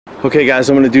Okay guys,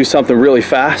 I'm going to do something really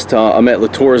fast. I'm at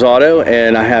Latour's Auto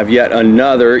and I have yet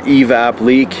another EVAP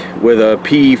leak with a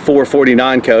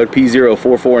P0449 code,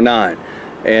 P0449.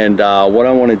 And what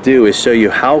I want to do is show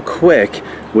you how quick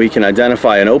we can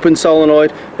identify an open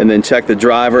solenoid and then check the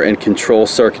driver and control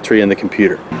circuitry in the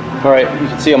computer. Alright, you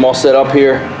can see I'm all set up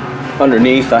here.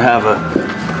 Underneath I have a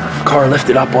car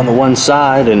lifted up on the one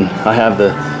side and I have the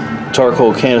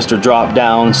charcoal canister drop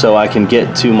down so I can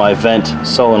get to my vent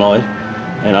solenoid.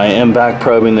 And I am back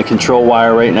probing the control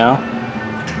wire right now.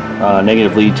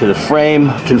 Negative lead to the frame.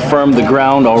 Confirmed the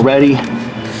ground already.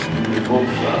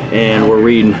 And we're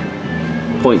reading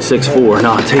 0.64.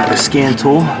 Now I'll take the scan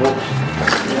tool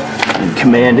and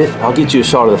command it. I'll get you a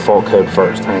shot of the fault code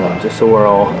first. Hang on, just so we're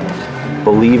all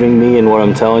believing me in what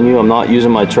I'm telling you. I'm not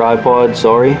using my tripod,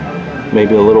 sorry.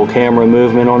 Maybe a little camera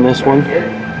movement on this one.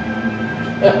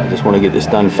 I just want to get this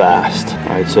done fast.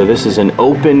 Alright, so this is an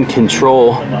open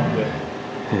control.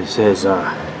 It says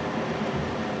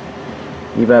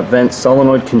EVAP Vent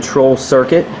solenoid control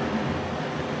circuit.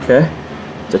 Okay,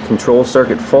 it's a control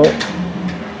circuit fault,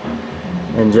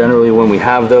 and generally when we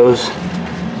have those,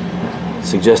 it's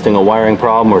suggesting a wiring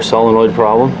problem or solenoid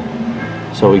problem.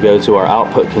 So we go to our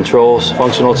output controls,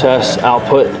 functional tests,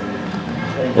 output,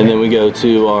 and then we go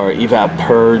to our EVAP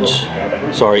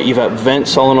Vent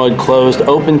solenoid closed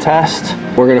open test.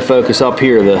 We're going to focus up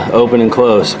here, the open and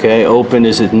close. Okay, open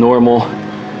is its normal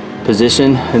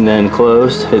position, and then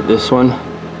closed, hit this one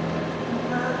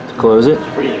to close it.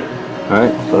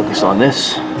 Alright, focus on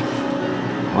this,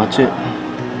 watch it.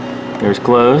 There's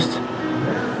closed,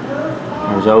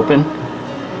 there's open.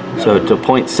 So to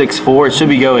 0.64, it should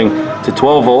be going to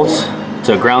 12 volts. It's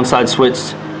a ground side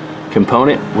switch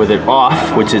component with it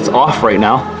off, which it's off right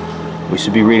now. We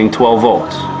should be reading 12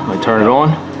 volts. I turn it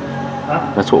on,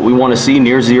 that's what we want to see,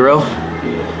 near zero.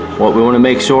 What we want to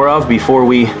make sure of before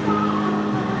we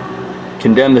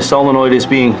condemn the solenoid as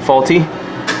being faulty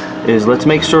is let's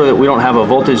make sure that we don't have a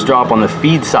voltage drop on the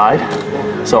feed side.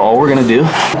 So all we're going to do,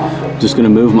 just going to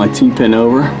move my T-pin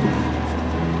over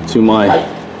to my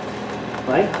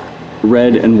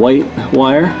red and white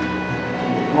wire.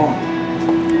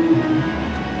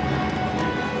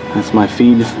 That's my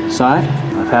feed side.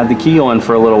 I've had the key on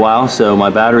for a little while, so my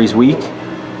battery's weak.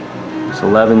 This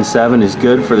 11.7 is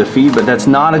good for the feed, but that's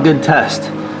not a good test.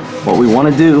 What we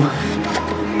want to do,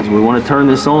 we want to turn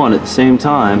this on at the same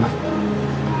time.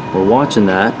 We're watching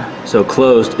that. So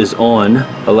closed is on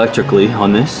electrically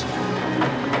on this.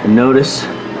 And notice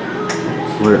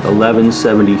we're at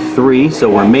 1173, so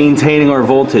we're maintaining our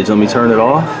voltage. Let me turn it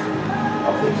off.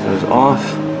 Goes off.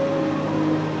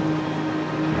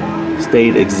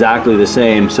 Stayed exactly the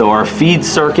same. So our feed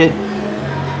circuit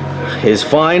is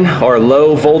fine. Our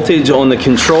low voltage on the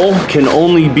control can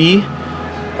only be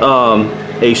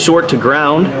a short to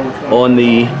ground on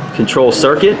the control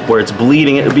circuit where it's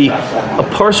bleeding. It would be a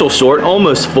partial short,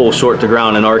 almost full short to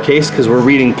ground in our case, because we're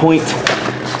reading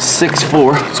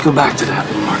 0.64. Let's go back to that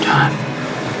one more time.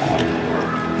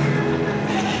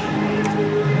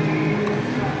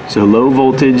 So low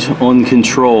voltage on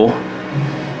control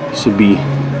should be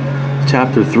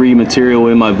chapter 3 material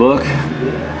in my book,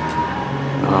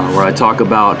 where I talk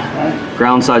about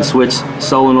ground side switch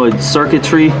solenoid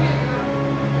circuitry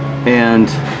and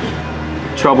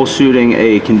troubleshooting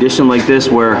a condition like this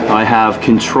where I have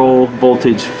control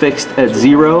voltage fixed at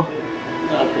 0,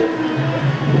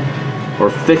 or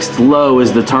fixed low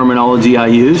is the terminology I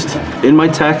used in my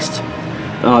text.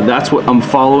 That's what I'm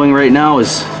following right now,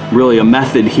 is really a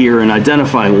method here in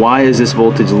identifying why is this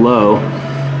voltage low.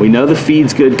 We know the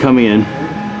feed's good coming in.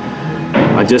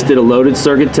 I just did a loaded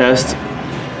circuit test,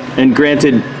 and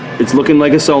granted, it's looking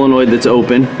like a solenoid that's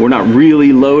open. We're not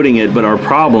really loading it, but our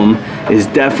problem is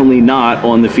definitely not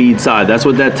on the feed side. That's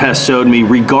what that test showed me,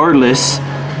 regardless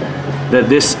that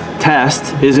this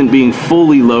test isn't being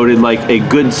fully loaded like a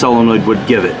good solenoid would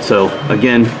give it. So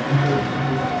again,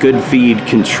 good feed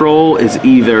control is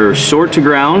either short to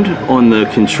ground on the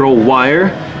control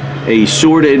wire, a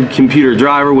shorted computer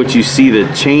driver, which you see the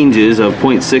changes of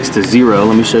 0.6 to 0.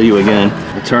 Let me show you again.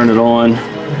 I turn it on,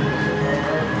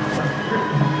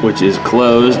 which is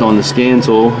closed on the scan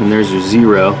tool, and there's your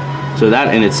 0. So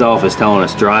that in itself is telling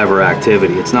us driver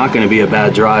activity. It's not going to be a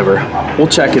bad driver. We'll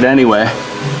check it anyway.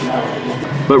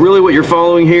 But really what you're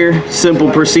following here, simple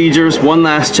procedures. One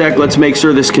last check. Let's make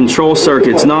sure this control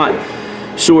circuit's not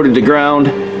shorted to ground.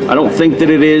 I don't think that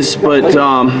it is, but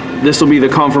this will be the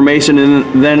confirmation.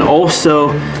 And then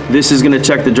also, this is going to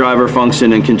check the driver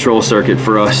function and control circuit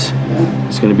for us.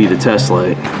 It's going to be the test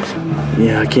light.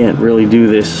 Yeah, I can't really do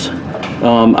this.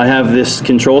 I have this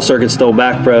control circuit still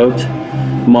back probed.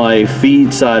 My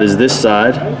feed side is this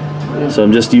side, so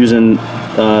I'm just using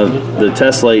the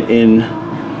test light in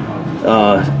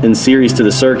series to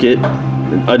the circuit.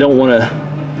 I don't want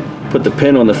to put the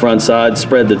pin on the front side,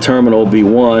 spread the terminal, be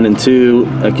 1, and 2,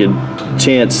 I could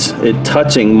chance it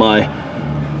touching my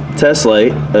test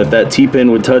light. If that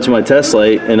T-pin would touch my test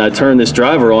light and I turn this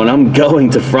driver on, I'm going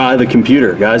to fry the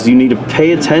computer. Guys, you need to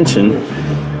pay attention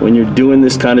when you're doing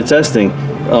this kind of testing.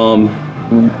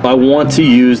 I want to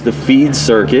use the feed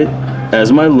circuit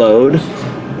as my load,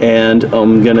 and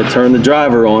I'm gonna turn the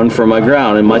driver on for my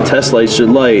ground, and my test light should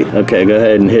light. Okay, go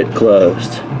ahead and hit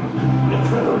closed.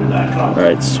 All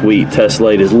right, sweet, test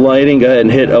light is lighting. Go ahead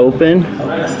and hit open.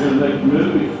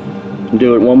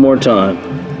 Do it one more time.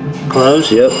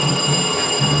 Close? Yep.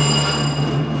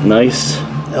 Nice.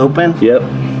 Open? Yep.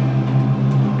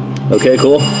 Okay,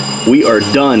 cool. We are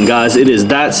done, guys. It is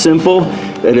that simple.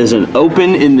 It is an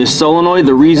open in this solenoid.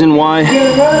 The reason why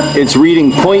it's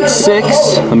reading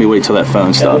 0.6. Let me wait till that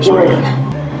phone stops. We're good.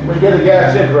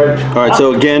 All right,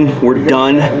 so again, we're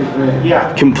done.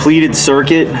 Completed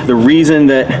circuit. The reason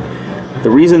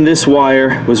this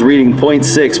wire was reading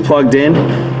 0.6 plugged in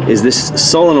is this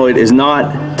solenoid is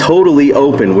not totally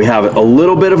open. We have a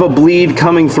little bit of a bleed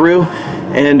coming through,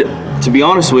 and to be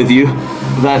honest with you,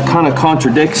 that kind of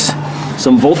contradicts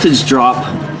some voltage drop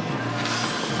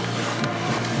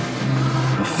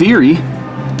theory.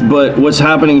 But what's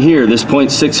happening here, this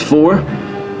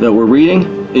 0.64 that we're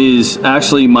reading, is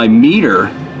actually my meter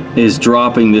is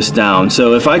dropping this down.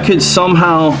 So if I could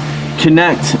somehow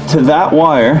connect to that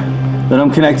wire that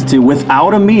I'm connected to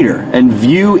without a meter and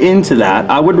view into that,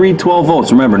 I would read 12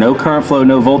 volts. Remember, no current flow,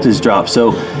 no voltage drop.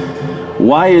 So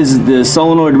why is the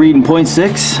solenoid reading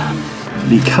 0.6?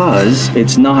 Because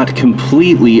it's not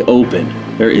completely open.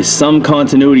 There is some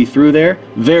continuity through there,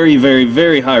 very, very,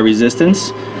 very high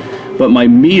resistance, but my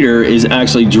meter is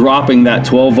actually dropping that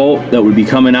 12 volt that would be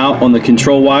coming out on the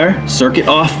control wire. Circuit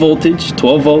off voltage,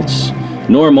 12 volts,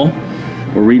 normal.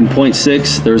 We're reading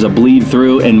 0.6, there's a bleed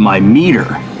through, and my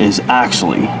meter is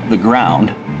actually the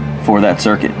ground for that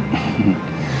circuit.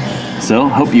 So,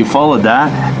 hope you followed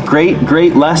that.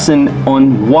 Great lesson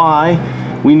on why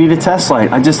we need a test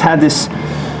light. I just had this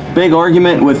big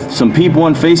argument with some people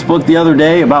on Facebook the other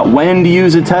day about when to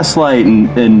use a test light,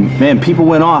 and man, people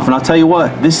went off, and I'll tell you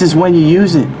what, this is when you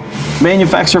use it.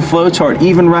 Manufacturer flowchart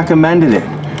even recommended it.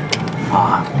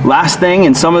 Last thing,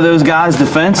 in some of those guys'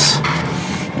 defense,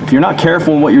 if you're not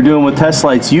careful in what you're doing with test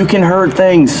lights, you can hurt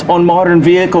things on modern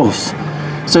vehicles.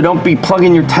 So don't be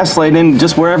plugging your test light in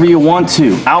just wherever you want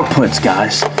to. Outputs,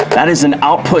 guys. That is an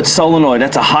output solenoid.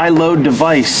 That's a high load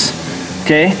device.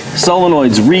 Okay?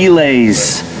 Solenoids,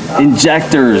 relays,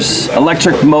 injectors,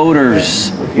 electric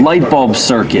motors, light bulb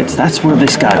circuits. That's where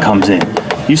this guy comes in.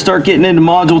 You start getting into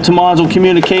module to module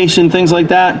communication, things like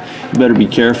that, you better be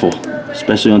careful,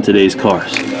 especially on today's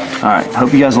cars. All right,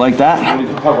 hope you guys like that.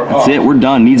 That's it, we're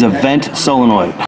done. Needs a vent solenoid.